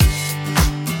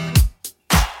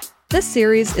This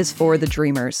series is for the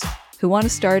dreamers who want to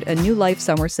start a new life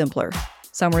somewhere simpler.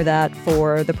 Somewhere that,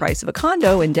 for the price of a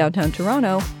condo in downtown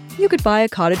Toronto, you could buy a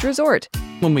cottage resort.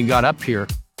 When we got up here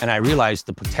and I realized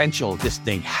the potential this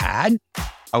thing had,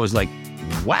 I was like,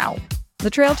 wow. The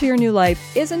trail to your new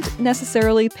life isn't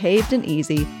necessarily paved and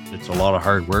easy. It's a lot of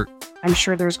hard work. I'm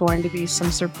sure there's going to be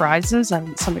some surprises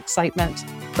and some excitement.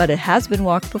 But it has been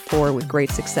walked before with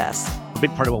great success. A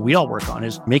big part of what we all work on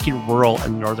is making rural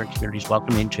and northern communities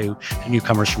welcoming to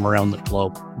newcomers from around the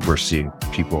globe. We're seeing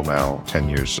people now 10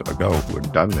 years ago who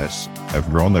have done this, have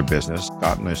grown their business,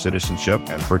 gotten their citizenship,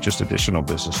 and purchased additional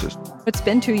businesses. It's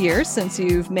been 2 years since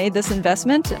you've made this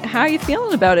investment. How are you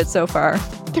feeling about it so far?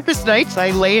 There's nights I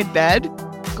lay in bed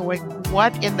going,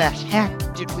 what in the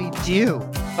heck did we do?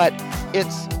 But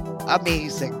it's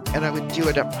amazing, and I would do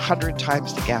it 100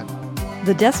 times again.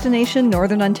 The Destination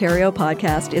Northern Ontario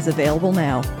podcast is available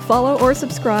now. Follow or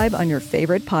subscribe on your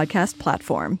favorite podcast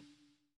platform.